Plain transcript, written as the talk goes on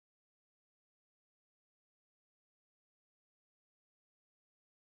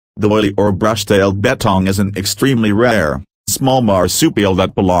The woylie or brush-tailed bettong is an extremely rare, small marsupial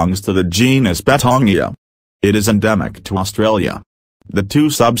that belongs to the genus Bettongia. It is endemic to Australia. The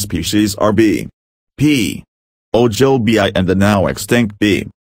two subspecies are p. ogilbyi and the now extinct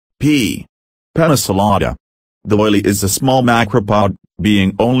p. penicillata. The woylie is a small macropod,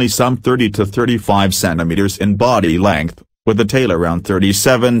 being only some 30 to 35 centimeters in body length, with a tail around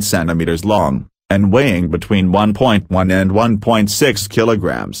 37 centimeters long, and weighing between 1.1 and 1.6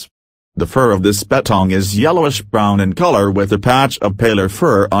 kilograms. The fur of this bettong is yellowish-brown in color with a patch of paler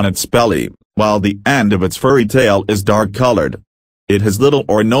fur on its belly, while the end of its furry tail is dark-colored. It has little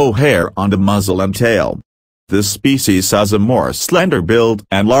or no hair on the muzzle and tail. This species has a more slender build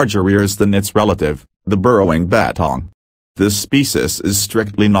and larger ears than its relative, the burrowing bettong. This species is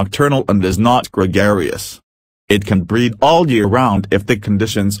strictly nocturnal and is not gregarious. It can breed all year round if the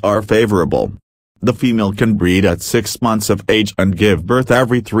conditions are favorable. The female can breed at 6 months of age and give birth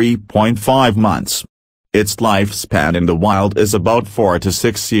every 3.5 months. Its lifespan in the wild is about 4 to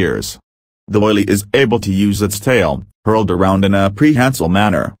 6 years. The woylie is able to use its tail, hurled around in a prehensile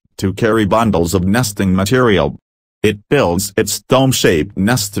manner, to carry bundles of nesting material. It builds its dome-shaped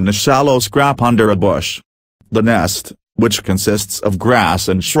nest in a shallow scrap under a bush. The nest, which consists of grass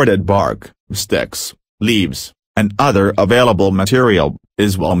and shredded bark, sticks, leaves, and other available material,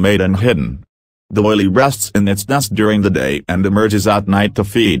 is well made and hidden. The woylie rests in its nest during the day and emerges at night to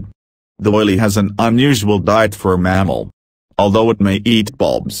feed. The woylie has an unusual diet for a mammal. Although it may eat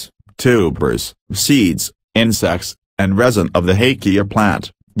bulbs, tubers, seeds, insects, and resin of the hakea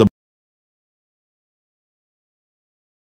plant,